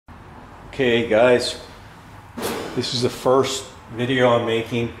Okay guys, this is the first video I'm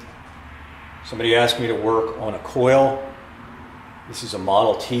making. Somebody asked me to work on a coil. This is a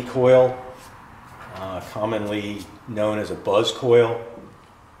Model T coil, commonly known as a buzz coil.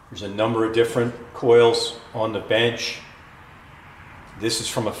 There's a number of different coils on the bench. This is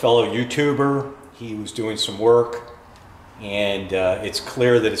from a fellow YouTuber. He was doing some work and it's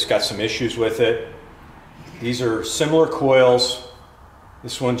clear that it's got some issues with it. These are similar coils.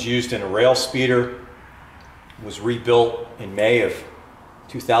 This one's used in a rail speeder. It was rebuilt in May of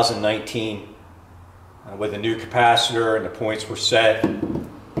 2019 with a new capacitor, and the points were set.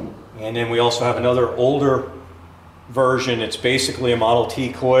 And then we also have another older version. It's basically a Model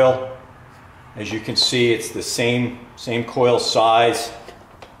T coil. As you can see, it's the same coil size,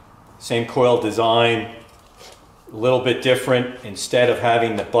 same coil design, a little bit different. Instead of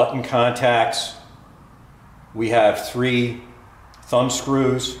having the button contacts, we have 3 thumb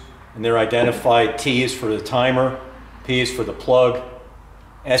screws, and they're identified. T is for the timer, P is for the plug,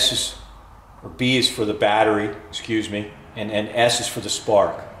 B is for the battery, excuse me, and S is for the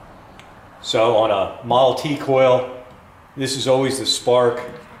spark. So on a Model T coil, this is always the spark,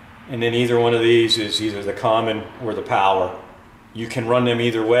 and then either one of these is either the common or the power. You can run them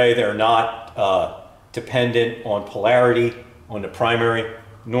either way. They're not dependent on polarity on the primary.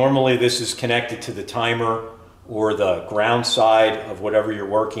 Normally this is connected to the timer or the ground side of whatever you're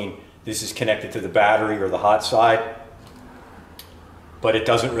working. This is connected to the battery or the hot side, but it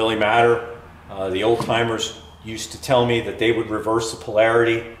doesn't really matter. The old timers used to tell me that they would reverse the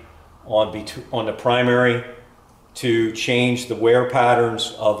polarity on the primary to change the wear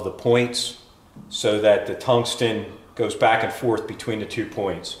patterns of the points so that the tungsten goes back and forth between the 2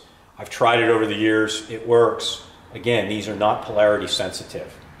 points. I've tried it over the years. It works. Again, these are not polarity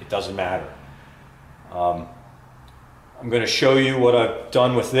sensitive. It doesn't matter. I'm going to show you what I've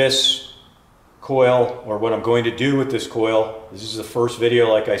done with this coil, or what I'm going to do with this coil. This is the first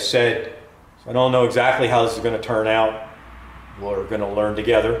video, like I said, so I don't know exactly how this is going to turn out. We're going to learn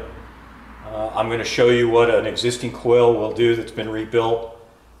together. I'm going to show you what an existing coil will do that's been rebuilt.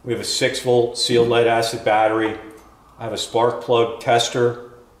 We have a 6-volt sealed lead acid battery. I have a spark plug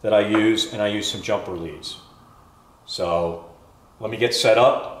tester that I use, and I use some jumper leads. So let me get set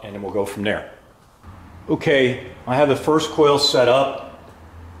up and then we'll go from there. Okay, I have the first coil set up.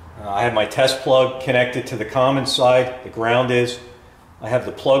 I have my test plug connected to the common side, the ground is. I have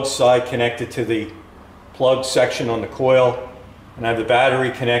the plug side connected to the plug section on the coil, and I have the battery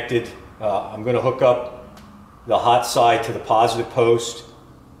connected. I'm going to hook up the hot side to the positive post.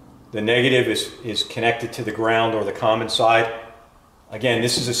 The negative is connected to the ground or the common side. Again,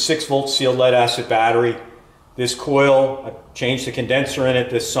 this is a 6-volt sealed lead acid battery. This coil, I changed the condenser in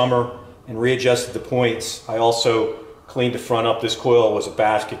it this summer and readjusted the points. I also cleaned the front up. This coil was a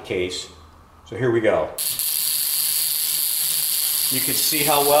basket case. So here we go. You can see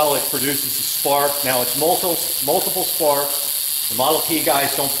how well it produces a spark. Now it's multiple sparks. The Model T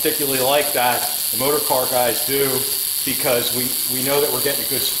guys don't particularly like that. The motor car guys do, because we know that we're getting a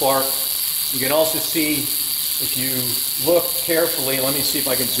good spark. You can also see, if you look carefully, let me see if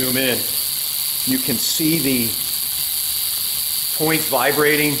I can zoom in, you can see the points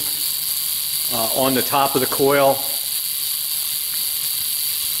vibrating on the top of the coil.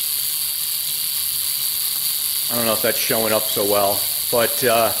 I don't know if that's showing up so well, but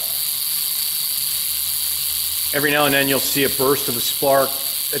every now and then you'll see a burst of a spark.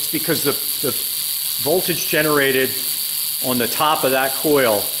 That's because the voltage generated on the top of that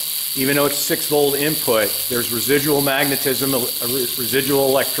coil, even though it's 6-volt input, there's residual magnetism, residual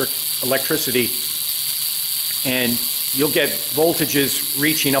electricity, and you'll get voltages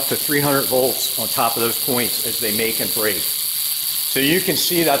reaching up to 300 volts on top of those points as they make and break. So you can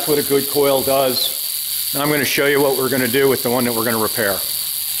see that's what a good coil does. And I'm going to show you what we're going to do with the one that we're going to repair.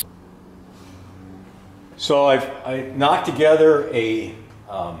 So I knocked together a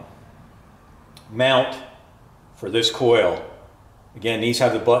mount for this coil. Again, these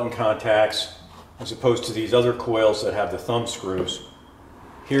have the button contacts as opposed to these other coils that have the thumb screws.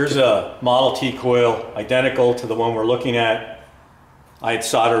 Here's a Model T coil, identical to the one we're looking at. I had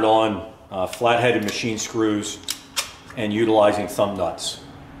soldered on flat-headed machine screws and utilizing thumb nuts.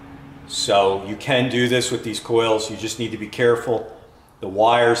 So you can do this with these coils. You just need to be careful. The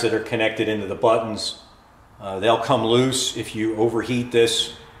wires that are connected into the buttons, they'll come loose if you overheat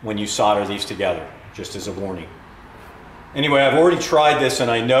this when you solder these together, just as a warning. Anyway, I've already tried this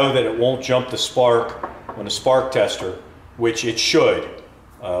and I know that it won't jump the spark on a spark tester, which it should.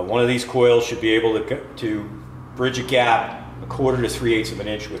 One of these coils should be able to bridge a gap 1/4 to 3/8 of an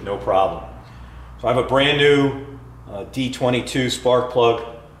inch with no problem. So I have a brand new D22 spark plug.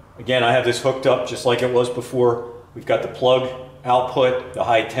 Again, I have this hooked up just like it was before. We've got the plug output, the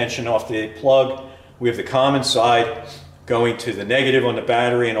high tension off the plug. We have the common side going to the negative on the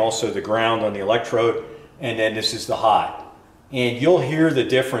battery and also the ground on the electrode. And then this is the hot. And you'll hear the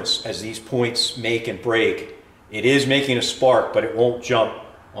difference as these points make and break. It is making a spark, but it won't jump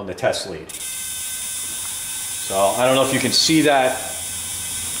on the test lead. So I don't know if you can see that.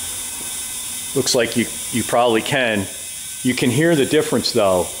 Looks like you probably can. You can hear the difference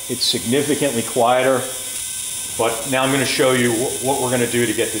though. It's significantly quieter, but now I'm going to show you what we're going to do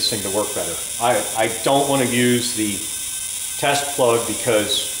to get this thing to work better. I don't want to use the test plug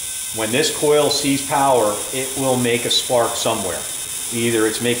because when this coil sees power, it will make a spark somewhere. Either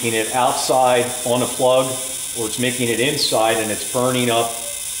it's making it outside on a plug or it's making it inside and it's burning up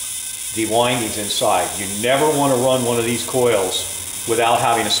the windings inside. You never want to run one of these coils without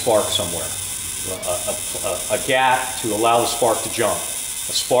having a spark somewhere. A gap to allow the spark to jump.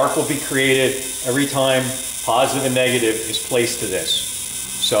 A spark will be created every time positive and negative is placed to this.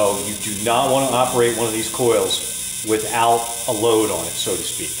 So you do not want to operate one of these coils without a load on it, so to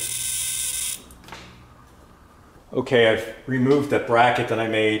speak. Okay, I've removed that bracket that I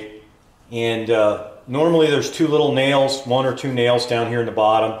made, and normally there's two little nails, one or two nails down here in the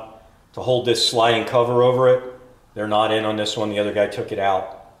bottom to hold this sliding cover over it. They're not in on this one, the other guy took it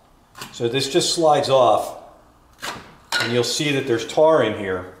out. So this just slides off, and you'll see that there's tar in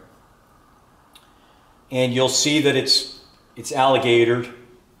here, and you'll see that it's alligatored.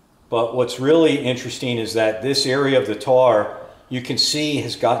 But what's really interesting is that this area of the tar, you can see,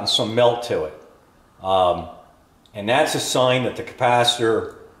 has gotten some melt to it, and that's a sign that the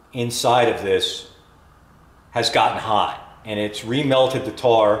capacitor inside of this has gotten hot, and it's remelted the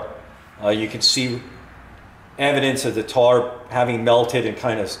tar. You can see evidence of the tar having melted and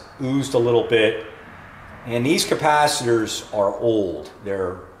kind of oozed a little bit. And these capacitors are old.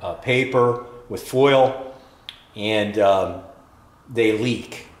 They're paper with foil, and they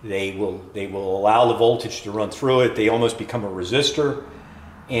leak. They will allow the voltage to run through it. They almost become a resistor,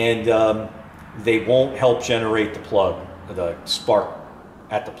 and they won't help generate the spark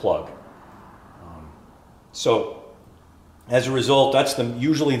at the plug. So as a result, that's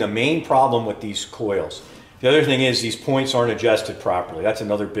usually the main problem with these coils. The other thing is these points aren't adjusted properly. That's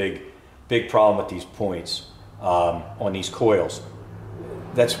another big problem with these points on these coils.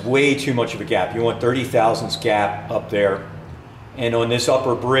 That's way too much of a gap. You want 30 thousandths gap up there. And on this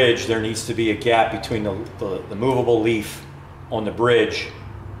upper bridge, there needs to be a gap between the movable leaf on the bridge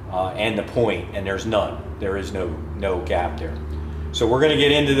and the point, and there's none. There is no gap there. So we're going to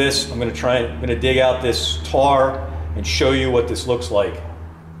get into this. I'm going to dig out this tar and show you what this looks like.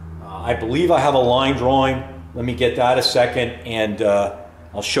 I believe I have a line drawing. Let me get that a second, and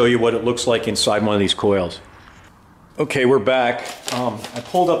I'll show you what it looks like inside one of these coils. Okay, we're back. I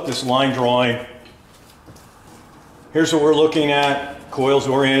pulled up this line drawing. Here's what we're looking at. Coils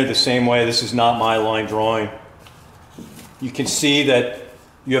oriented the same way. This is not my line drawing. You can see that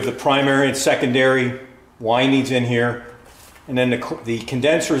you have the primary and secondary windings in here, and then the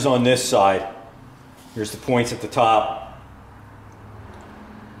condensers on this side. Here's the points at the top.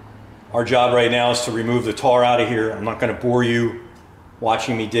 Our job right now is to remove the tar out of here. I'm not going to bore you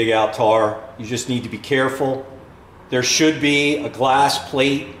watching me dig out tar. You just need to be careful. There should be a glass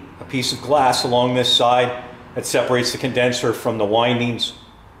plate, a piece of glass along this side that separates the condenser from the windings.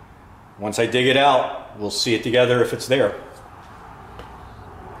 Once I dig it out, we'll see it together if it's there.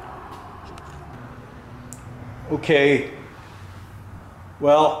 Okay,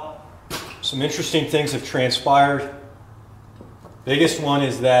 well, some interesting things have transpired. Biggest one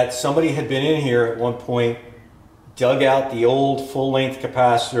is that somebody had been in here at one point, dug out the old full-length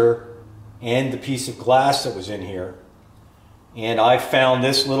capacitor and the piece of glass that was in here, and I found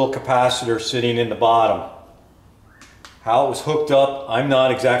this little capacitor sitting in the bottom. How it was hooked up, I'm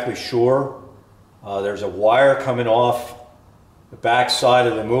not exactly sure. There's a wire coming off the back side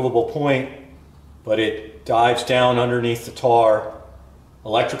of the movable point, but it dives down underneath the tar.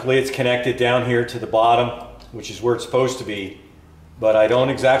 Electrically, it's connected down here to the bottom, which is where it's supposed to be. But I don't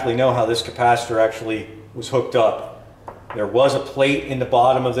exactly know how this capacitor actually was hooked up. There was a plate in the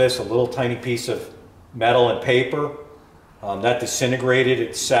bottom of this, a little tiny piece of metal and paper. That disintegrated.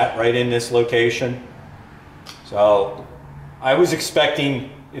 It sat right in this location. So I was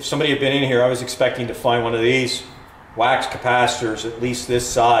expecting, if somebody had been in here, I was expecting to find one of these wax capacitors, at least this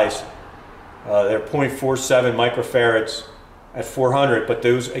size. They're 0.47 microfarads at 400, but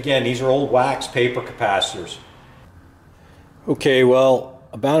those, again, these are old wax paper capacitors. Okay, well,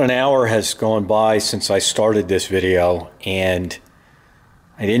 about an hour has gone by since I started this video, and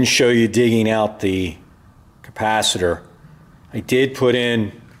I didn't show you digging out the capacitor. I did put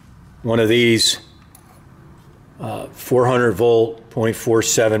in one of these 400 volt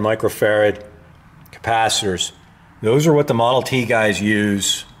 0.47 microfarad capacitors. Those are what the Model T guys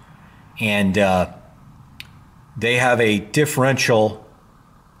use, and they have a differential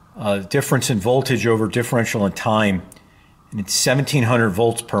difference in voltage over differential in time, and it's 1700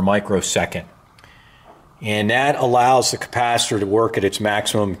 volts per microsecond. And that allows the capacitor to work at its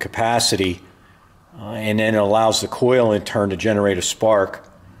maximum capacity, and then it allows the coil in turn to generate a spark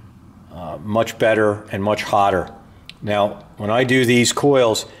much better and much hotter. Now, when I do these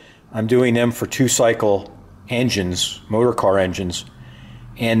coils, I'm doing them for 2-cycle engines, motor car engines,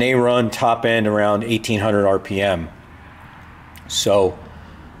 and they run top end around 1800 RPM. So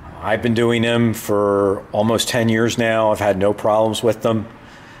I've been doing them for almost 10 years now. I've had no problems with them.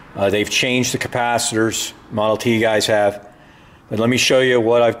 They've changed the capacitors, Model T guys have. But let me show you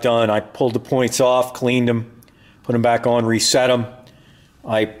what I've done. I pulled the points off, cleaned them, put them back on, reset them.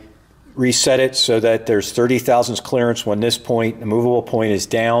 I reset it so that there's 30 thousandths clearance when this point, the movable point, is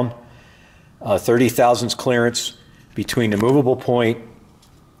down. 30 thousandths clearance between the movable point,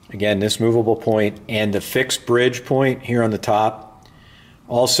 again this movable point, and the fixed bridge point here on the top.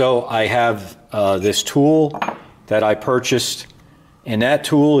 Also, I have this tool that I purchased, and that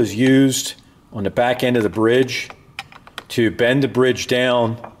tool is used on the back end of the bridge to bend the bridge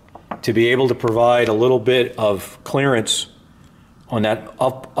down to be able to provide a little bit of clearance on that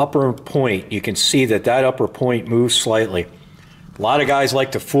upper point. You can see that that upper point moves slightly. A lot of guys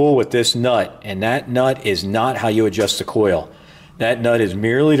like to fool with this nut, and that nut is not how you adjust the coil. That nut is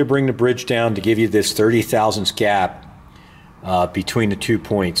merely to bring the bridge down to give you this 30 thousandths gap between the 2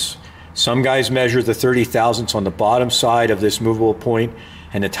 points. Some guys measure the 30 thousandths on the bottom side of this movable point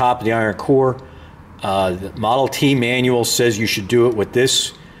and the top of the iron core. The Model T manual says you should do it with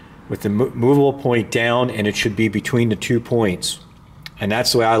this, with the movable point down, and it should be between the 2 points. And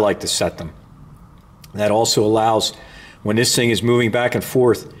that's the way I like to set them. That also allows, when this thing is moving back and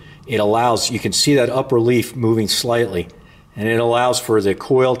forth, it allows, you can see that upper leaf moving slightly, and it allows for the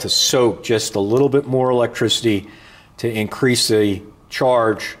coil to soak just a little bit more electricity to increase the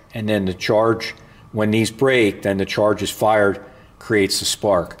charge, and then the charge, when these break, then the charge is fired, creates the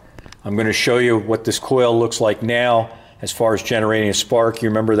spark. I'm going to show you what this coil looks like now as far as generating a spark. You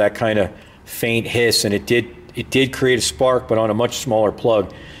remember that kind of faint hiss, and it did create a spark, but on a much smaller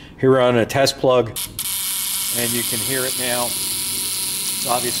plug. Here we're on a test plug, and you can hear it now. It's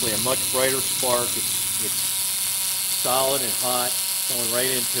obviously a much brighter spark. It's solid and hot, going right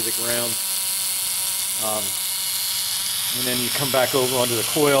into the ground. And then you come back over onto the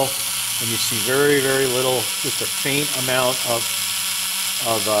coil, and you see very, very little, just a faint amount of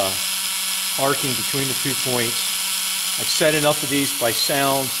arcing between the 2 points. I've set enough of these by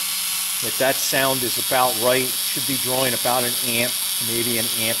sound that sound is about right. Should be drawing about an amp, maybe an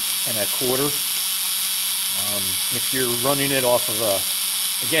amp and a quarter. If you're running it off of a,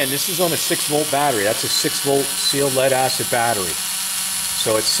 again, this is on a 6-volt battery. That's a 6-volt sealed lead acid battery.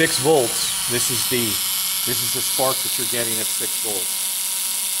 So at 6 volts, this is the spark that you're getting at 6 volts.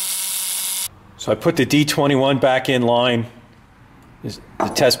 So I put the D21 back in line. The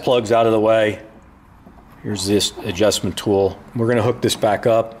test plug's out of the way. Here's this adjustment tool. We're going to hook this back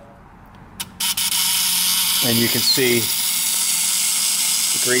up, and you can see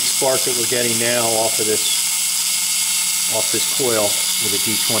the great spark that we're getting now off this coil with a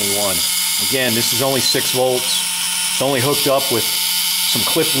D21. Again, this is only 6 volts. It's only hooked up with some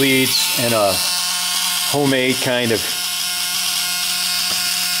clip leads and a homemade kind of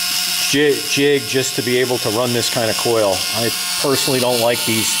jig just to be able to run this kind of coil. I personally don't like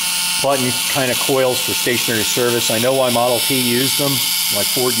these button kind of coils for stationary service. I know why Model T used them, why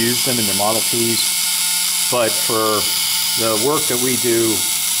Ford used them in their Model Ts, but for the work that we do,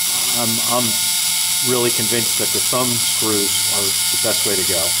 I'm really convinced that the thumb screws are the best way to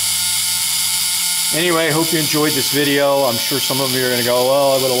go. Anyway, I hope you enjoyed this video. I'm sure some of you are going to go,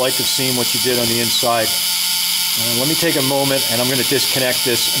 well, I would have liked to have seen what you did on the inside. Let me take a moment, and I'm going to disconnect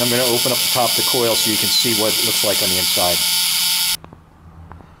this, and I'm going to open up the top of the coil so you can see what it looks like on the inside.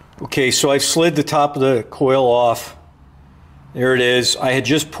 Okay, so I've slid the top of the coil off. There it is. I had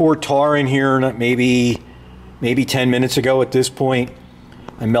just poured tar in here maybe 10 minutes ago at this point.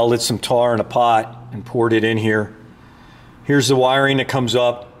 I melted some tar in a pot and poured it in here. Here's the wiring that comes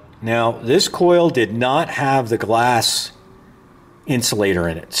up. Now, this coil did not have the glass insulator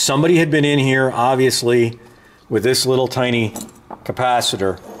in it. Somebody had been in here, obviously, with this little tiny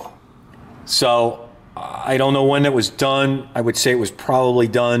capacitor. So I don't know when it was done. I would say it was probably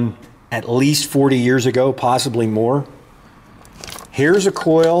done at least 40 years ago, possibly more. Here's a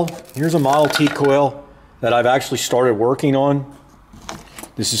coil. Here's a Model T coil that I've actually started working on.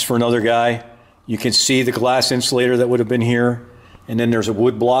 This is for another guy. You can see the glass insulator that would have been here, and then there's a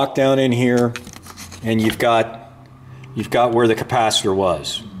wood block down in here, and you've got where the capacitor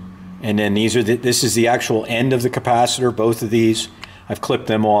was. And then this is the actual end of the capacitor, both of these. I've clipped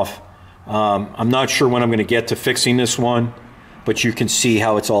them off. I'm not sure when I'm going to get to fixing this one, but you can see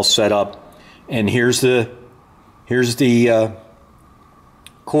how it's all set up. And here's the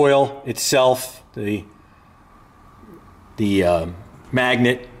coil itself, the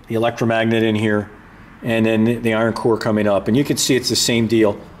magnet, the electromagnet in here, and then the iron core coming up. And you can see it's the same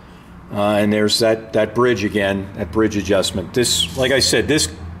deal. And there's that bridge again, that bridge adjustment. This, like I said, this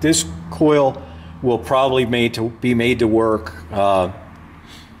coil will probably be made to work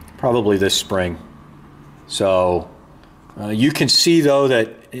probably this spring. So you can see though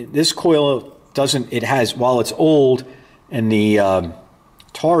that this coil while it's old and the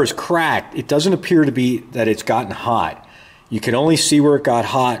tar is cracked, it doesn't appear to be that it's gotten hot. You can only see where it got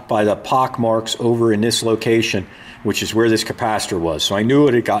hot by the pock marks over in this location, which is where this capacitor was. So I knew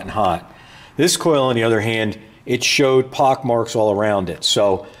it had gotten hot. This coil, on the other hand, it showed pock marks all around it.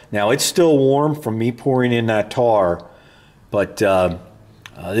 So now it's still warm from me pouring in that tar, but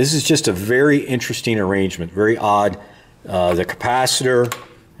this is just a very interesting arrangement, very odd. The capacitor,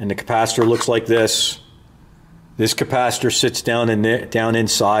 and the capacitor looks like this. This capacitor sits down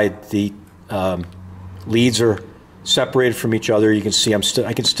inside. The leads are separated from each other. You can see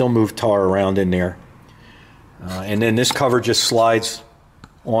I can still move tar around in there. And then this cover just slides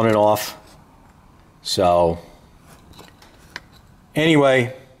on and off. So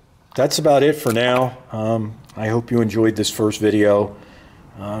anyway, that's about it for now. I hope you enjoyed this first video.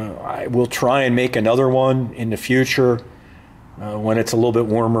 I will try and make another one in the future when it's a little bit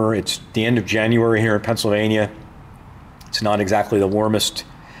warmer. It's the end of January here in Pennsylvania. It's not exactly the warmest,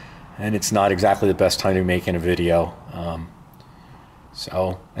 and it's not exactly the best time to be making a video.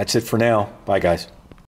 So that's it for now. Bye, guys.